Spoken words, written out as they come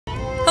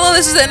Hello,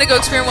 this is the Indigo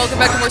Experience.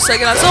 Welcome back to more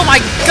Psychonauts. Oh my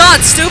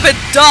god, stupid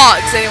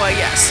dogs! Anyway,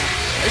 yes.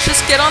 Let's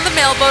just get on the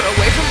mailboat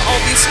away from all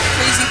these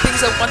crazy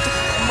things that want to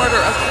murder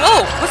us.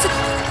 Whoa! What's it?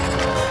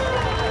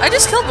 I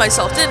just killed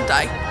myself, didn't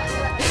I?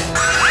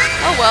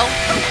 Oh well.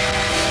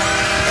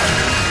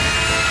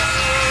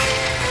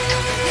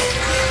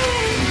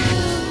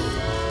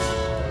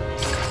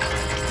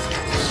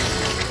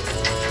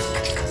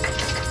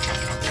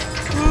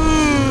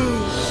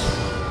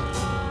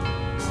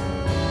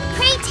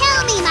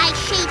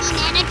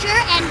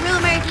 And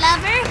rumored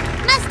lover,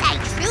 must I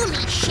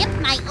truly ship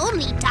my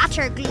only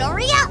daughter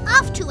Gloria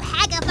off to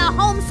Hagatha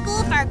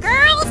Homeschool for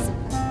girls?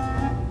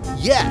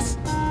 Yes,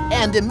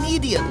 and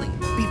immediately,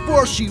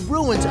 before she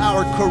ruins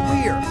our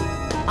career.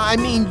 I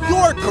mean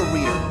your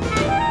career.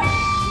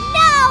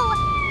 No!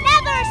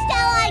 Never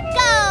shall I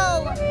go!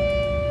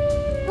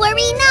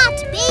 Worry not,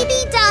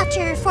 baby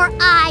daughter, for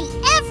I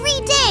every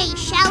day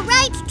shall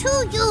write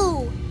to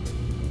you.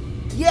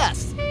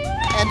 Yes,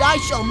 and I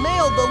shall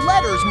mail the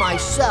letters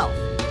myself.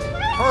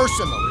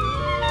 Personally.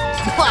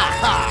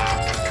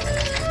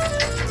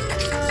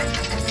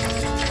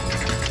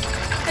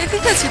 I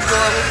think that's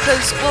adorable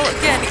because, well,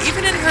 again,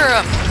 even in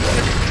her,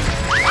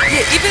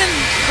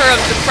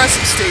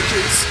 depressive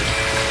stages,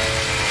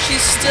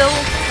 she's still,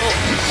 well,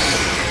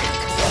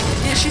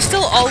 yeah, she's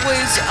still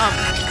always,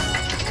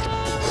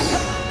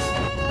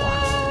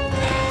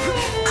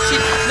 she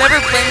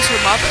never blames her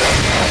mother.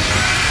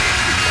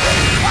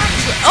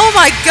 Oh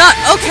my god!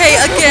 Okay,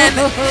 again,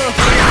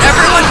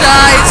 everyone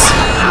dies.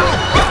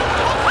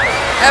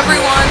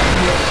 Everyone.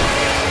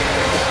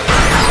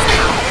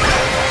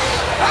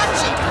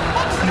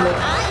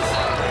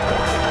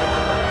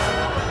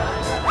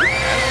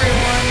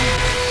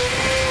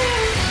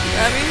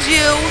 That means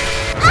you.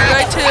 You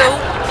die too.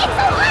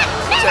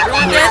 Is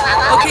everyone dead?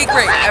 Okay,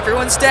 great.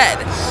 Everyone's dead.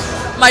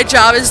 My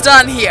job is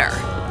done here.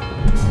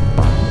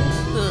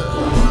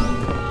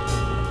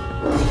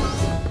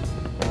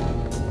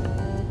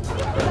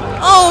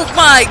 Oh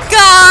my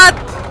god!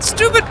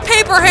 Stupid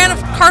paper hand of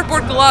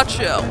cardboard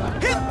galacho.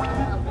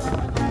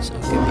 So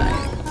goodbye.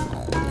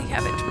 We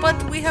have it, but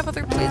we have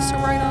other places to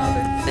write on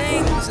other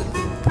things and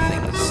things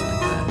like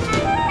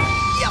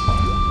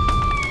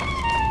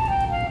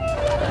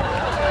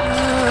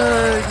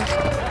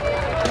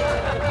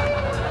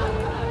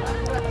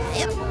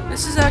that.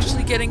 This is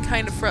actually getting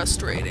kind of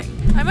frustrating.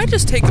 I might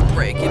just take a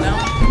break, you know?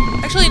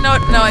 Actually, no,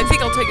 I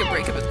think I'll take a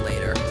break a bit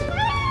later.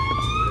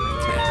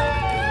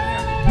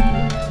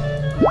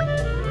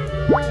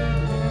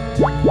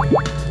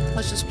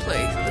 Let's just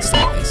play the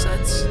Stanley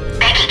sets.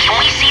 Becky, can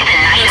we see the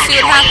night Let's see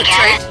what happens,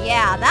 right?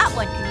 Yeah, that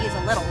one can use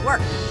a little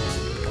work.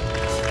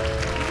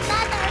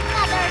 Mother,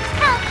 tell me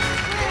true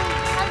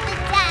of the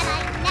dad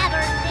I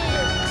never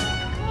knew.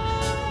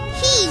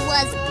 He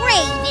was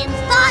brave in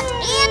thought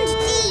and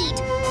deed.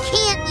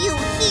 Can't you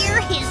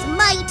hear his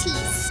mighty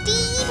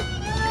steed?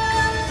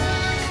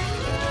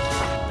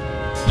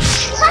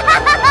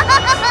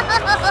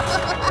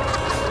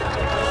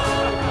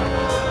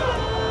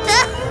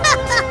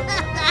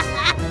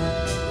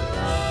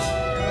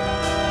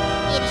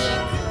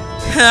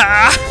 I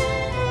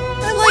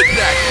like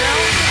that, you know?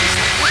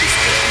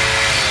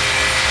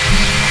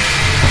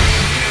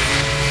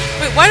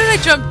 Wait, why did I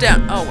jump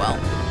down? Oh, well.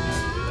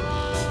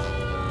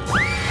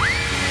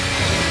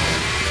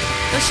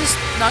 Let's just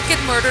not get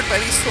murdered by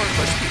these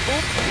swordbush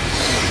people.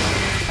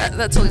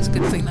 That's always a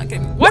good thing, not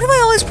getting... Why do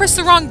I always press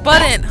the wrong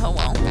button? Oh,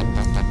 well. The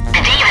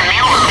day the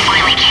mailroom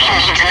finally came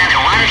needs another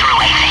run-through,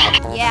 I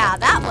think. Yeah,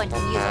 that one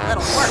can use a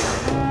little work.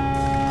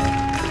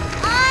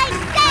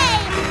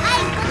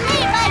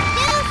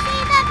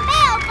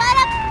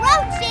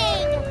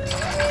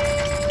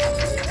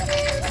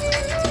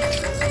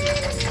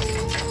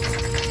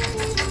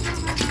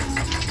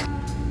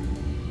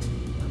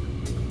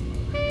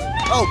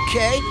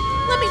 Okay,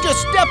 let me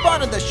just step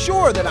onto the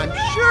shore that I'm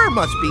sure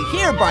must be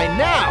here by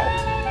now.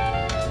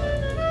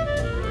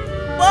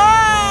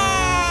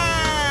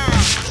 Ah!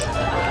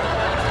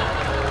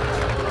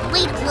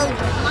 Way to blow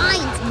your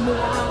minds,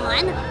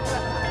 moron.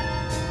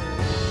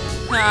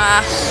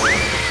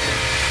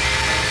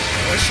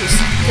 Let's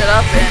just get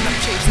up and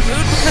change the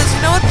mood because,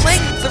 you know what,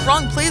 playing the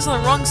wrong plays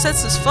on the wrong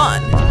sets is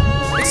fun.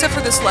 Except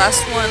for this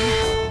last one,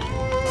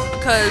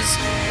 because,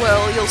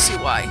 well, you'll see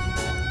why.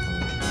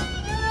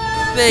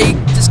 They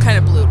just kind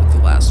of blew it with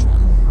the last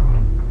one.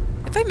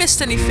 If I missed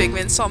any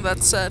figments on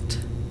that set,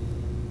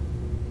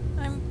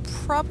 I'm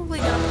probably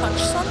gonna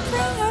punch something?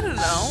 I don't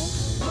know.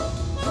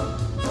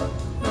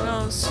 Who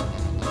knows?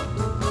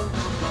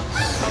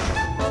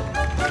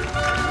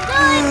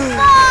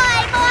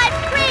 Goodbye, my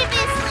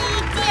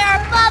previously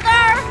dear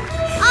mother!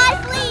 I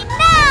flee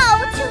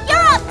now to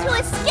Europe to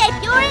escape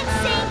your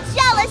insane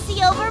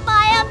jealousy over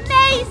my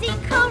amazing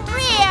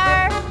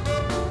career!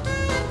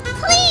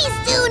 Please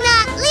do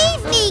not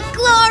leave me,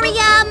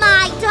 Gloria,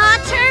 my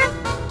daughter!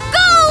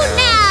 Go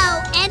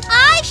now, and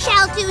I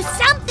shall do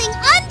something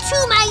unto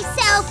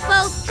myself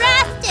both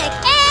drastic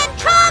and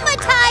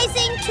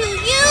traumatizing to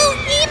you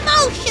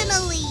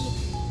emotionally.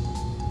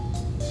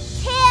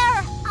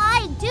 Care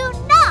I do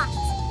not,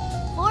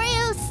 for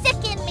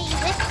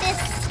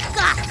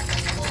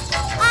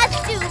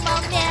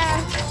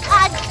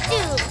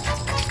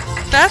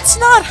That's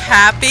not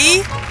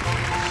happy.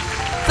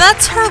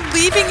 That's her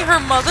leaving her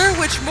mother,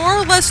 which more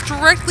or less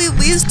directly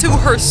leads to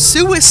her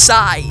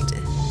suicide.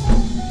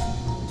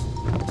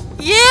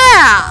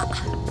 Yeah!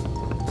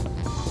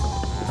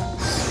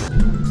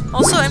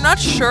 Also, I'm not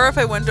sure if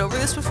I went over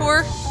this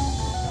before,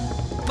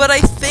 but I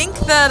think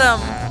that,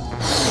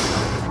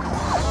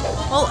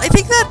 well, I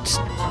think that...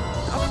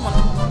 Oh, come on.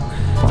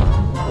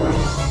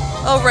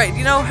 Oh, right,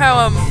 you know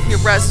how, your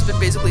Raz has been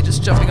basically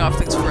just jumping off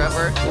things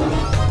forever?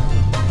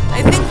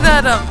 I think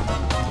that,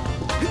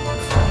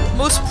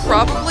 most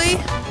probably,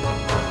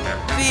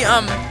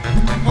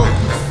 well,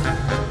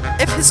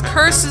 if his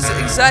curse's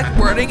exact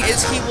wording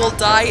is he will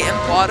die in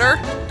water,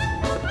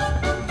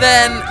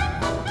 then,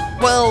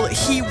 well,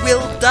 he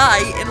will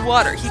die in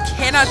water. He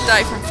cannot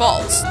die from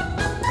falls.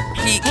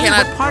 He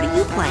cannot... What part are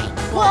you playing?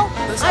 Well,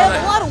 I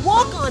have a lot of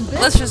walk-on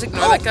bits. Let's just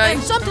ignore that guy.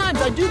 And sometimes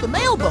I do the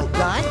mailboat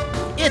guy.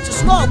 It's a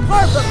small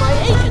part, but my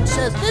agent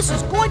says this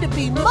is going to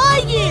be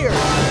my year.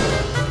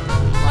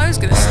 I was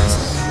gonna say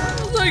something.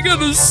 What was I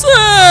gonna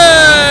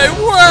say?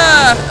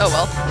 What? Oh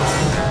well. I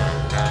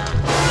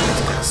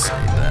was gonna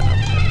say that.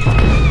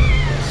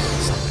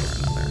 Something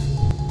or another.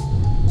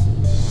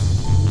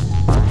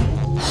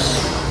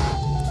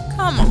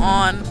 Come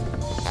on.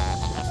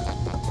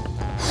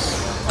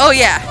 Oh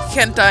yeah, you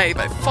can't die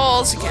by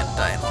falls, you can't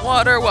die in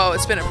water. Whoa,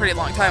 it's been a pretty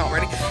long time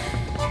already.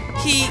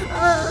 He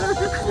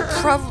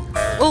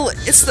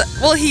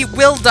he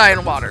will die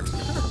in water.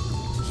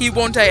 He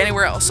won't die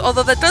anywhere else.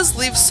 Although that does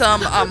leave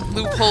some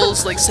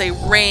loopholes, like say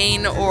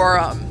rain or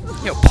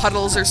you know,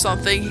 puddles or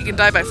something. He can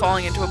die by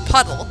falling into a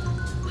puddle.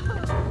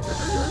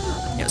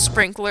 You know,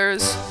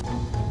 sprinklers.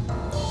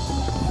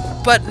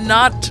 But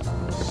not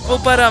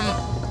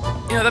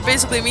you know, that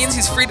basically means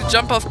he's free to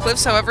jump off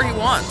cliffs however he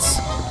wants.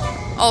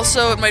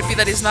 Also, it might be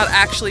that he's not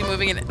actually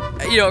moving in,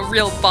 you know, a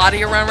real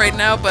body around right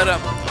now, but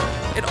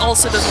it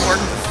also doesn't work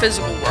in the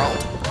physical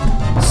world.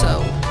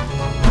 So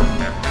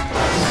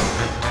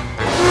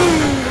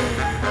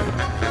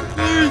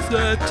there's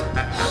that,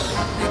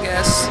 I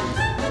guess.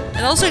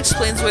 It also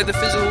explains why the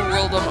physical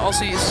world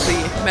also uses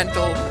the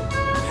mental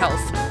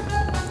health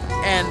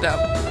and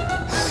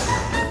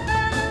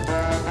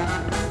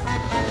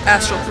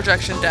astral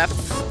projection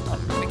depth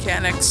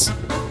mechanics.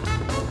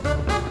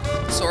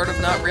 Sort of,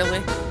 not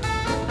really.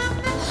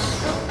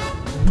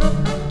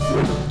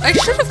 I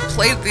should have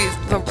played the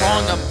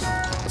wrong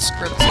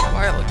scripts a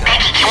while ago.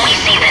 Becky, can we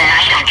see the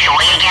Night of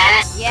Joy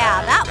again?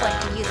 Yeah, that one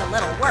can use a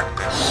little work.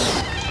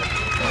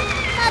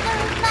 Mother,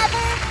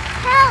 mother,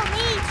 tell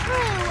me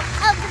true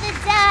of the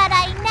dad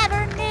I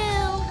never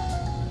knew.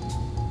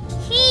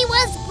 He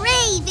was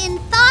brave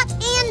in thought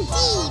and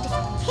deed.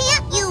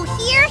 Can't you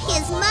hear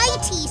his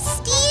mighty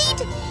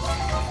steed?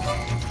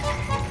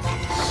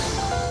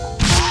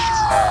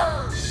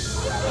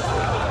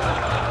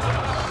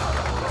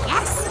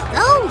 Yes,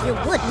 though you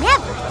would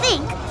never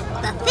think,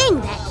 the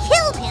thing that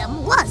killed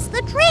him was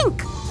the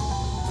drink.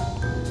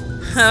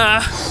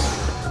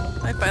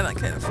 I find that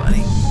kind of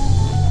funny.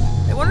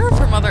 I wonder if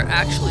her mother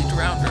actually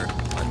drowned her.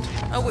 What?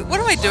 Oh wait, what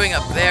am I doing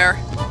up there?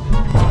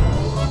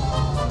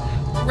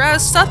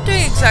 Raz, stop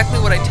doing exactly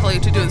what I tell you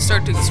to do and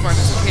start doing the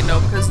smartness. Okay, no,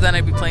 because then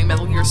I'd be playing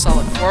Metal Gear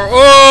Solid 4.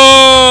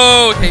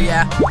 Oh! Okay,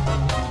 yeah.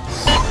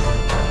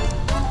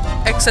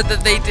 Except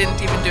that they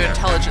didn't even do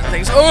intelligent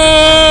things.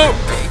 Oh!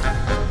 Okay.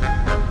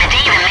 The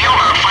day the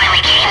mailboat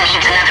finally came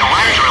needs another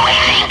run-through, I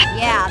think.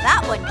 Yeah,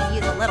 that one can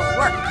use a little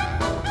work.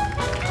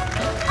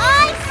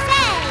 I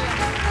say,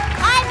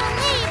 I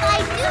believe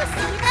I do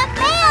see the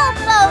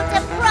mailboat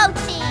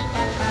approaching.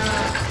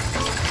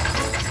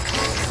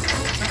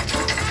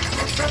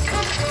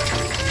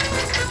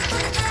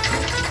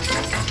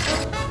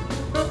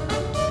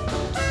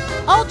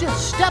 I'll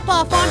just step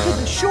off onto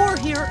the shore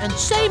here and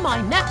say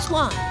my next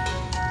line.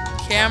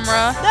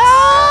 Camera.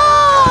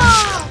 No!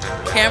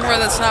 Camera,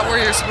 that's not where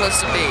you're supposed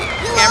to be.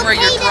 You Camera,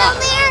 okay you're down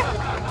drunk. there?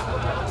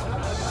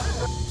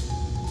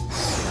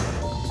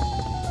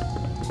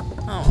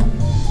 Oh.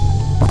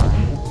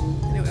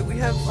 Anyway, we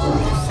have a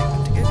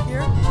thing to get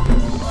here.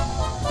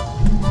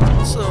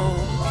 Also,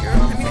 here. I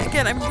mean,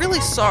 again, I'm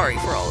really sorry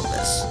for all of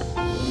this.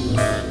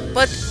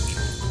 But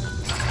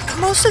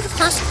most of the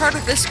first part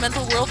of this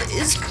mental world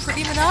is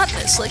pretty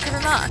monotonous, like it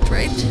or not,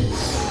 right?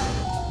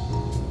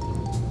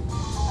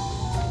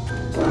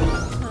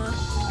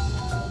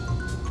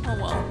 Oh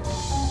well.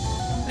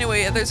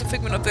 Anyway, yeah, there's a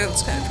figment up there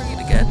that's kind of tricky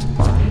to get.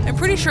 I'm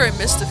pretty sure I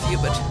missed a few,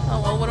 but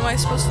oh well, what am I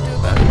supposed to do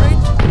about it, right?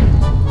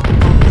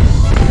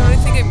 You know, I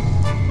think I'm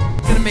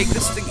gonna make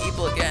this thing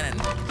evil again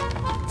and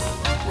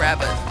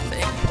grab a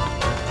thing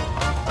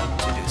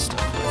to do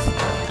stuff with.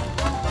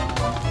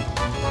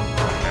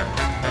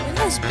 It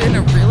has been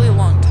a really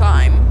long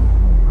time.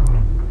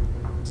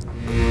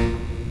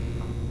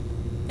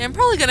 Yeah, I'm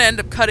probably gonna end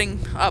up cutting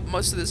up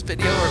most of this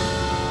video, or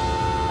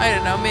I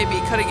don't know, maybe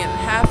cutting it in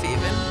half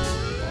even.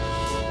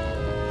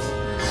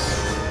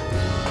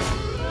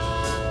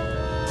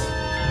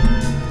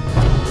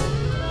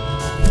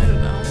 I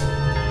don't know.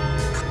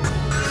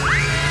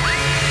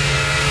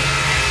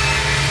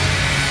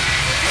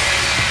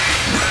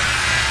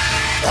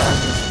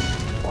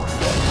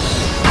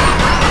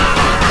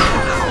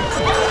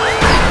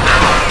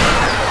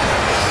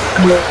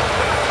 This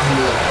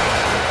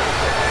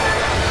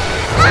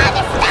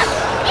stuff!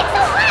 It's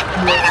so hot!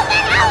 Man,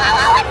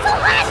 it's so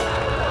hot!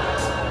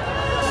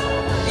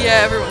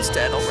 Yeah, everyone's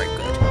dead. Alright,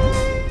 good.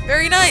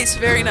 Very nice,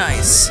 very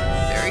nice.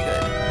 Very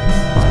good.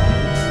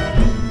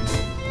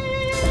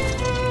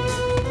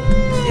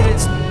 It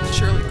is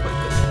surely quite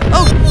good.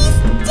 Oh! He's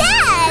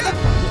dead!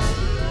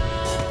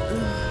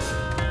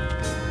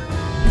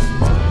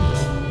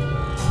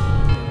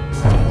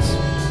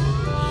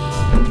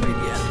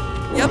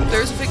 Yep,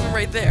 there's a figment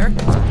right there.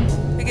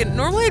 Again,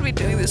 normally I'd be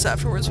doing this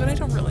afterwards, but I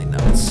don't really know.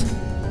 It's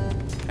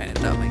kind of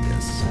dumb, I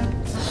guess.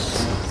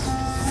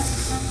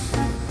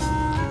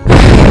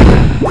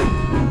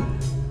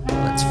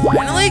 Let's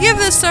finally give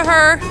this to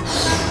her!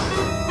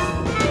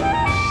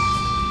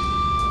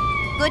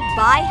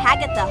 Goodbye,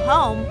 Hagatha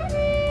home.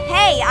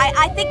 Hey,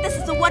 I think this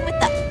is the one with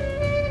the...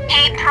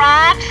 Hey,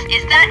 Props,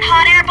 is that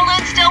hot air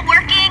balloon still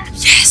working?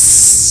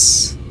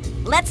 Yes!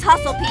 Let's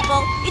hustle,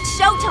 people. It's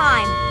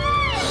showtime.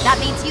 That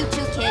means you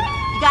too, kid.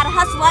 You gotta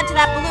hustle onto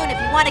that balloon if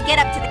you want to get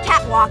up to the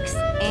catwalks.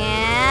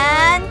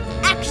 And...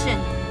 action!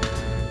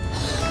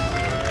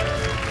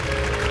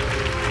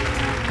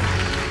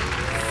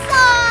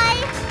 Sigh!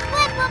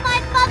 When will my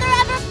mother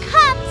ever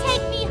come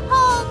take me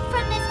home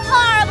from this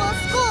horrible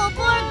school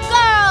for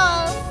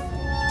girls?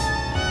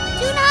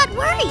 Do not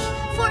worry,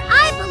 for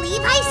I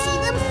believe I see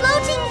them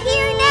floating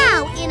here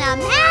now in a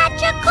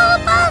magical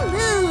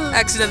balloon.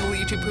 Accidental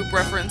YouTube poop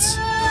reference.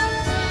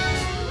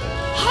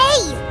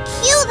 Hey,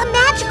 cue the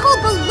magical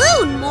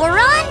balloon,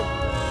 Moron!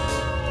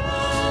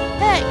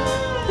 Hey,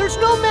 there's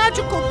no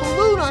magical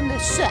balloon on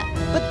this set,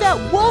 but that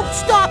won't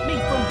stop me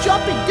from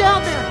jumping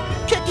down there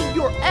and kicking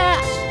your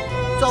ass.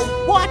 So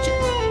watch it.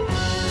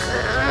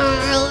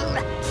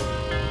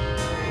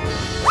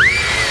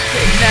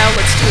 Okay, now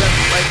let's do a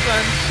light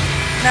run.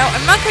 Now,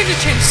 I'm not going to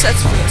change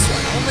sets for this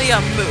one, only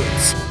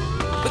moods.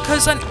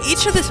 Because on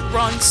each of the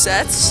wrong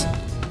sets,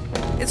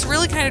 it's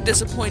really kind of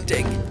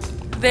disappointing.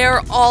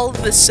 They're all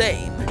the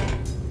same.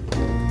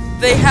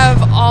 They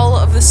have all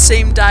of the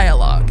same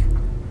dialogue,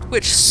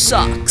 which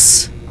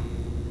sucks.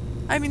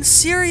 I mean,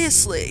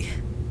 seriously.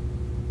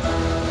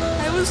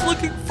 I was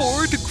looking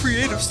forward to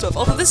creative stuff,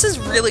 although this is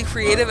really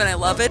creative and I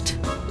love it.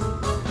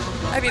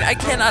 I mean, I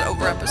cannot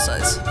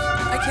overemphasize.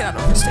 I cannot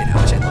overstate how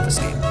much I love this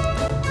game.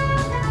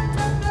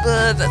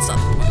 But that's not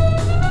the point.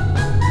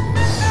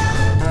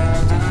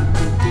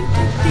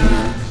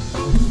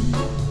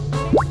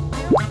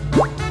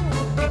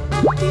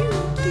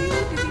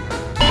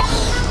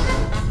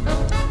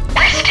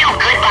 Let's do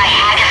Goodbye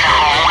Hagatha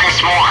home once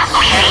more,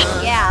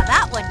 okay? Yeah,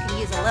 that one can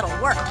use a little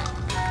work.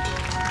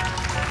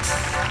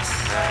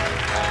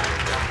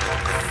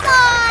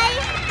 Sigh!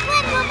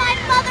 When will my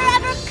mother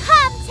ever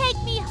come take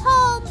me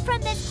home from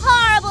this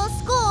horrible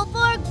school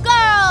for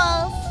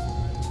girls?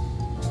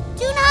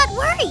 Do not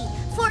worry,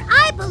 for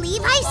I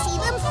believe I see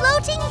them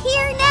floating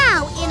here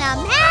now in a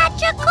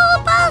magical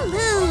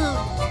balloon.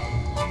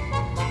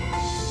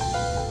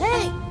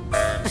 Hey,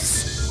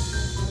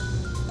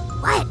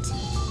 What?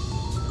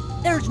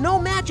 there's no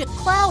magic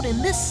cloud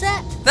in this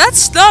set.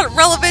 That's not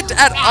relevant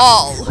at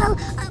all. Well,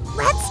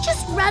 let's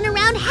just run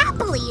around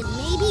happily and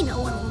maybe no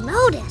one will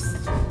notice.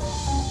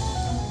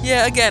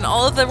 Yeah, again,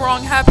 all of the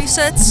wrong happy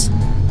sets.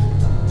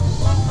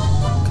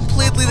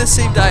 Completely the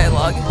same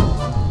dialogue.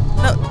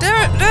 No,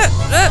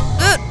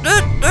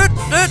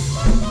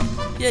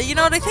 yeah, you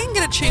know what? I think I'm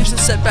gonna change the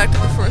set back to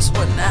the first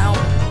one now.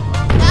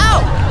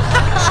 Ow!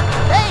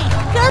 Hey,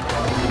 good.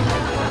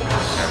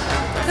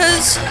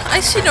 Because I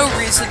see no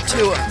reason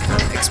to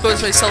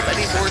expose myself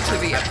any more to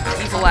the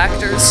evil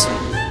actors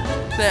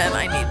than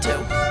I need to.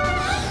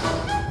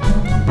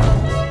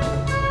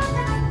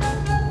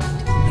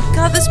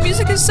 God, this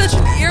music is such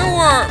an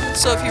earworm!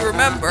 So if you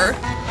remember...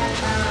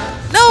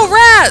 No,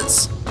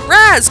 Raz!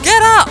 Raz,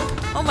 get up!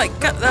 Oh my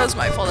god, that was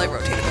my fault. I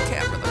rotated the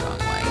camera the wrong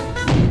way.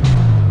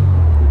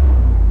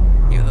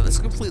 Even though this is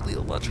completely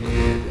illogical.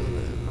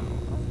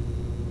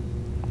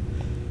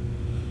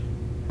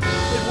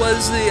 It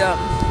was the,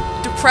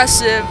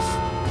 depressive,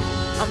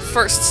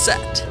 first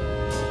set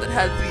that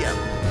had the,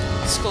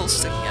 skull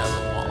sticking out of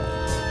the wall.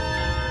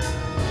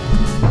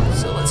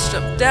 So let's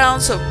jump down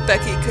so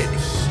Becky could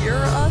hear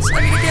us. I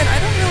mean, again, I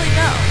don't really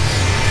know.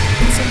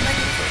 It's a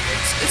megaphone.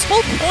 Its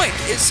whole point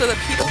is so that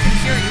people can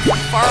hear you from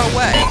far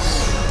away.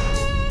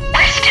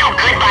 Let's do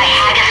Goodbye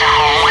Hagatha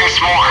home once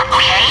more,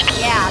 okay?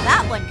 Yeah,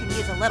 that one can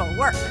use a little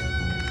work.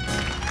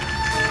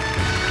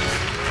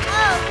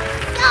 Oh,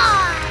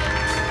 God!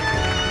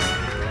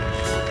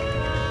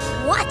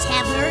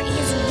 Whatever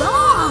is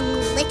wrong,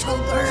 little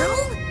girl?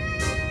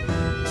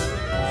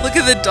 Look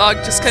at the dog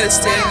just kind of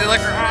standing there like,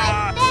 My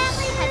 "Argh."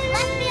 family has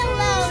left me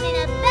alone in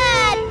a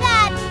bad,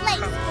 bad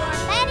place for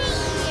many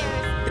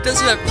years. It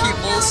doesn't have I don't know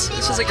pupils. if they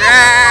It's just will like, ever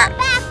 "Argh." come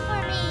back for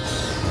me.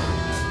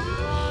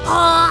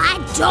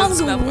 Oh, Doesn't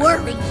smell don't like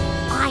worry.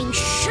 I'm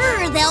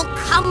sure they'll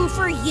come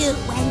for you,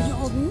 and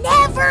you'll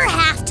never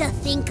have to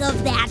think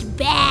of that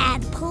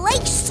bad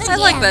place again. I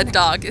like that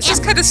dog. It's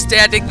just kind of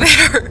standing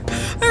there.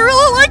 I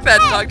really like that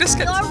dog. Just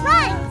You're kind of...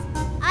 right.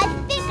 I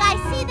think I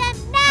see them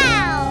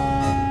now.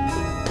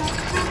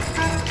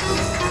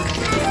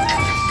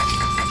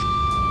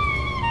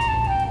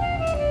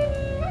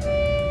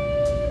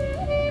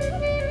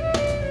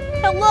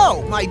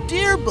 Hello, my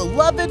dear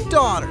beloved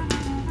daughter.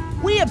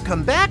 We have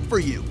come back for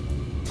you.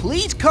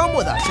 Please come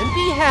with us and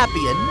be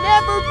happy and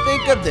never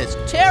think of this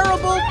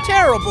terrible,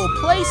 terrible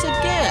place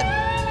again.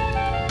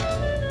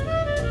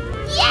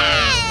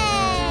 Yay!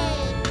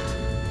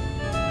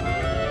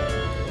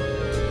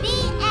 The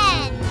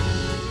end.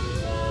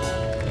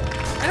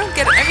 I don't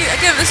get it. I mean,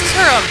 again, this is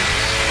her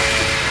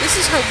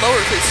lower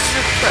face. This is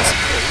her depressed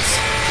face.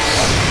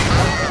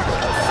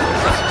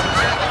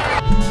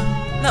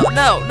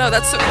 No,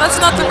 that's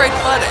not the right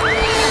button.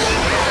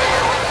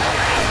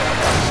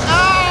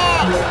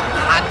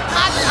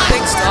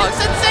 Thanks, dog.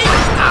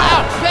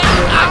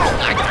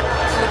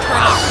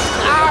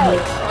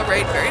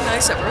 Alright, very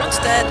nice. Everyone's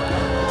dead.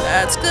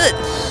 That's good.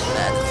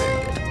 That is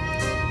very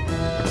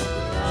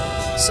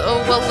good. So,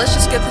 well, let's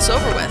just get this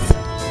over with.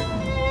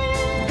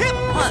 Come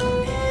on.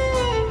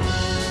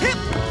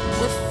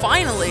 We're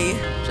finally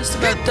just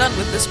about done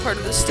with this part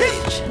of the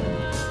stage.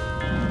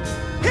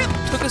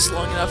 Took us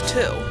long enough,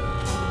 too.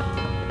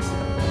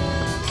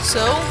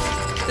 So,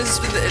 this has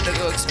been the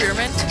Indigo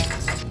experiment.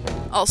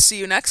 I'll see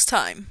you next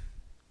time.